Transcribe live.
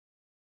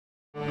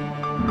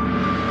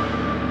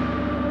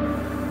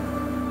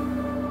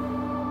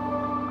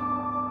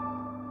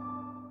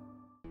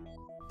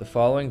The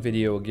following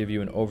video will give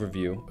you an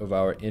overview of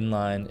our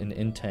InLine and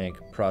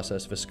InTank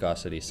process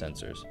viscosity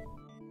sensors.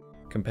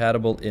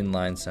 Compatible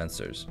InLine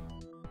sensors.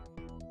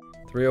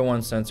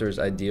 301 sensor is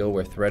ideal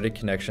where threaded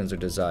connections are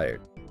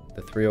desired.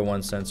 The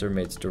 301 sensor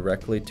mates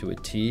directly to a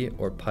T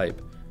or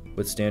pipe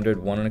with standard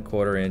 1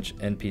 1/4 inch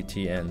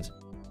NPT ends.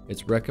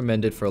 It's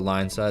recommended for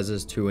line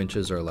sizes 2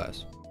 inches or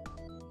less.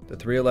 The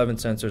 311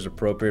 sensor is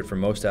appropriate for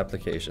most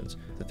applications.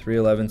 The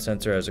 311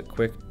 sensor has a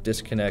quick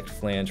disconnect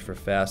flange for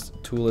fast,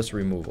 toolless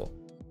removal.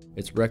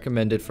 It's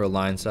recommended for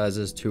line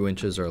sizes 2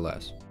 inches or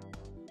less.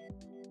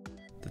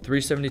 The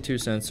 372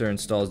 sensor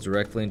installs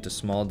directly into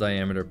small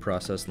diameter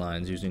process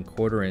lines using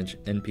 1/4 inch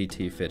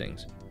NPT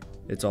fittings.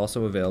 It's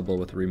also available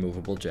with a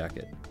removable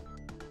jacket.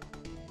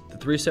 The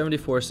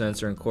 374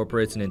 sensor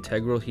incorporates an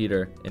integral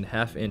heater and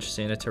 1/2 inch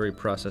sanitary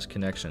process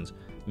connections,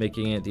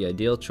 making it the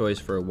ideal choice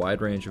for a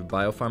wide range of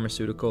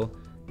biopharmaceutical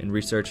and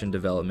research and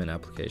development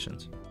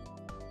applications.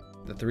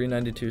 The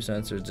 392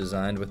 sensor is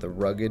designed with a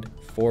rugged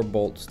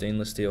 4-bolt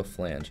stainless steel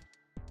flange.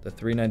 The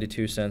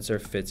 392 sensor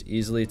fits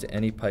easily to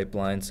any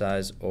pipeline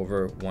size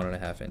over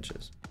 1.5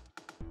 inches.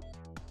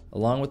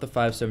 Along with the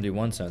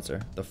 571 sensor,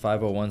 the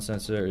 501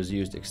 sensor is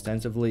used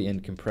extensively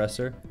in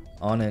compressor,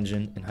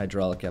 on-engine, and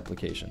hydraulic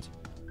applications.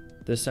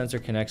 This sensor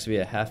connects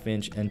via 1/2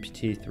 inch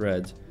NPT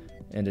threads,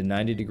 and a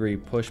 90-degree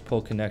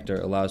push-pull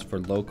connector allows for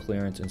low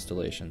clearance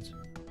installations.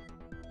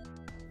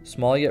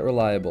 Small yet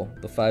reliable,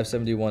 the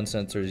 571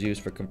 sensor is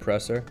used for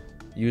compressor,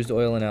 used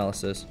oil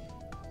analysis,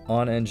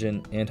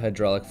 on-engine, and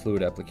hydraulic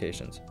fluid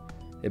applications.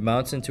 It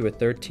mounts into a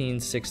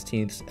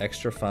 13/16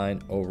 extra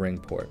fine O-ring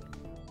port.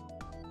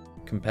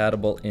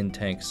 Compatible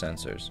InTank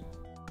sensors.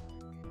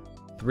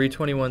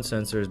 321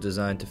 sensor is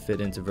designed to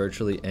fit into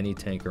virtually any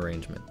tank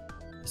arrangement.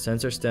 The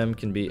sensor stem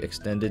can be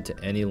extended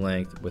to any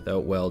length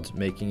without welds,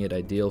 making it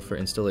ideal for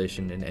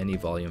installation in any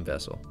volume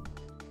vessel.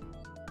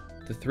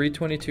 The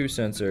 322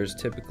 sensor is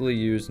typically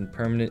used in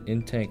permanent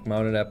in-tank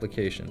mounted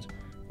applications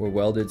where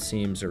welded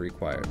seams are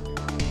required.